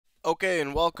Okay,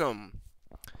 and welcome.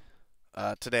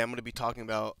 Today I'm going to be talking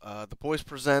about The Boys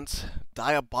Presents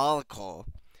Diabolical.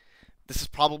 This is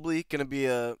probably going to be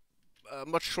a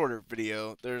much shorter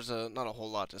video. There's not a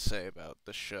whole lot to say about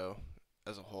the show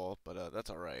as a whole, but that's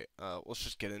alright. Let's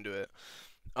just get into it.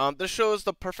 This show is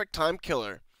the perfect time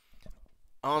killer.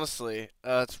 Honestly,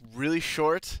 it's really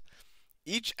short.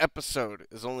 Each episode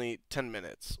is only 10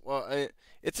 minutes.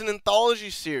 It's an anthology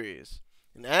series.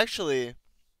 And actually,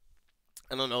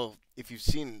 I don't know if you've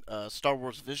seen Star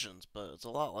Wars Visions, but it's a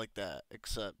lot like that,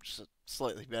 except just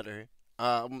slightly better.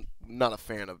 I'm not a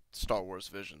fan of Star Wars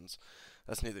Visions.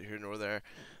 That's neither here nor there.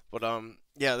 But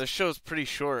yeah, this show's pretty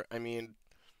short. I mean,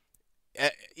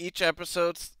 each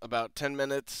episode's about 10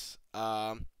 minutes.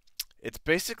 It's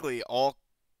basically all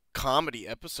comedy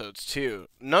episodes too.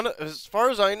 As far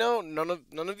as I know, none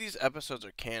of these episodes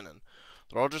are canon.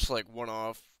 They're all just like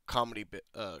one-off comedy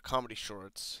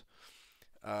shorts.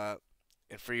 Uh,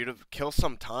 and for you to kill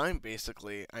some time,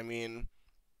 basically. I mean,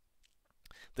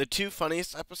 the two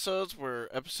funniest episodes were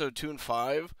episode 2 and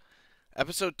 5.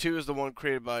 Episode 2 is the one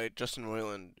created by Justin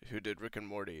Roiland, who did Rick and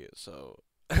Morty, so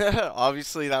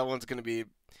obviously that one's going to be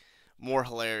more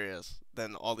hilarious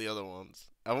than all the other ones.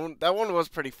 That one was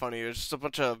pretty funny. It was just a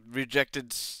bunch of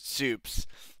rejected soups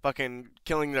fucking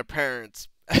killing their parents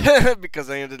because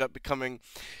they ended up becoming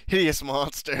hideous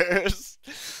monsters.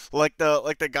 like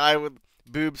the guy with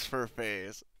boobs for a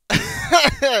face.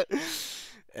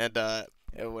 and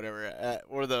whatever,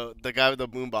 or the guy with the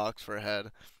boombox for a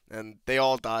head, and they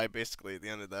all die basically at the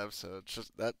end of the episode. It's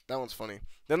just that one's funny.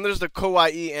 Then there's the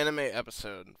kawaii anime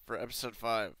episode for episode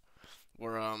 5,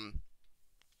 where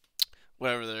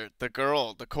whatever the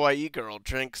kawaii girl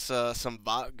drinks some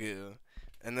vodka,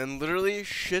 and then literally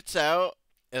shits out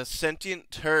a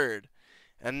sentient turd,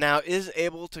 and now is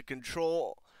able to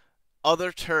control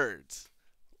other turds.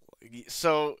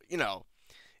 So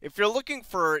if you're looking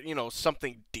for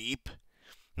something deep,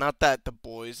 not that The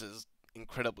Boys is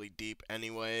incredibly deep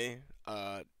anyway,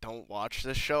 don't watch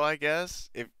this show, I guess.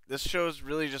 If this show is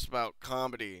really just about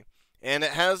comedy, and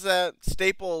it has that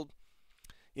staple,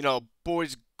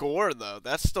 boys gore though.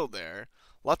 That's still there.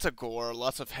 Lots of gore,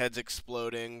 lots of heads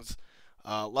exploding,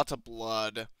 lots of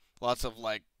blood, lots of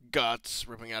like guts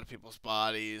ripping out of people's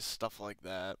bodies, stuff like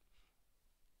that.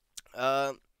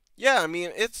 Uh, yeah, I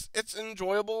mean it's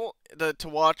enjoyable to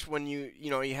watch when you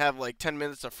have like 10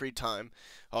 minutes of free time.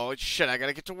 Oh shit, I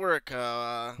gotta get to work.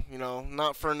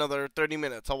 Not for another 30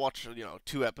 minutes. I'll watch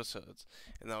 2 episodes,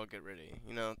 and then I'll get ready.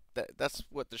 That's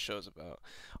what the show's about.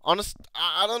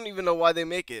 I don't even know why they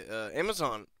make it.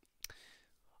 Amazon.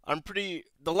 The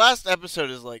last episode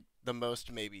is like the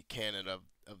most maybe canon of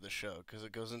the show because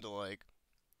it goes into like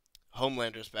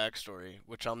Homelander's backstory,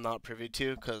 which I'm not privy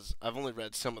to because I've only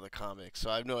read some of the comics, so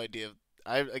I have no idea.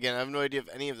 I have no idea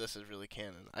if any of this is really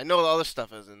canon. I know the other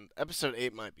stuff is, and episode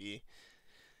 8 might be.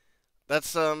 That's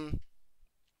So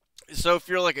if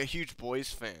you're like a huge boys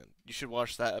fan, you should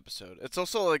watch that episode. It's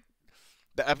also like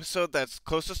the episode that's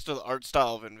closest to the art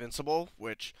style of Invincible,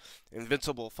 which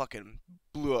Invincible fucking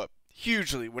blew up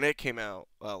hugely when it came out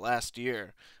last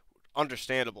year.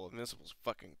 Understandable, Invincible's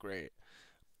fucking great.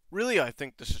 Really, I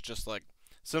think this is just like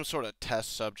some sort of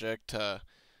test subject uh,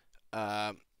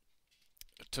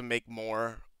 to make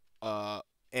more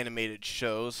animated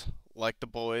shows like The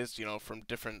Boys, from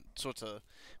different sorts of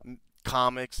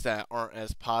comics that aren't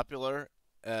as popular.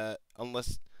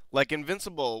 Unless, like,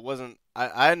 Invincible wasn't.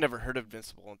 I had never heard of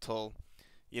Invincible until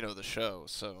the show.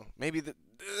 So maybe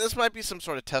this might be some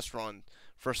sort of test run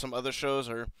for some other shows,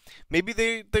 or maybe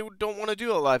they don't want to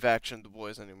do a live action The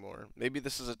Boys anymore. Maybe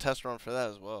this is a test run for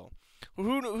that as well.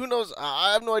 Who knows?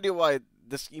 I have no idea why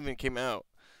this even came out,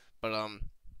 but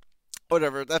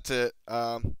whatever. That's it.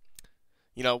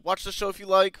 Watch the show if you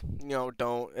like.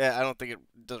 Don't. I don't think it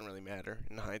doesn't really matter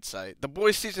in hindsight. The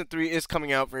Boys season 3 is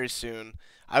coming out very soon.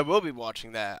 I will be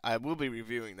watching that. I will be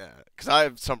reviewing that because I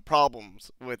have some problems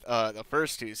with the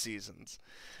first 2 seasons.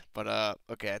 But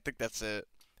okay, I think that's it.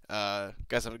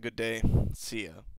 Guys, have a good day. See ya.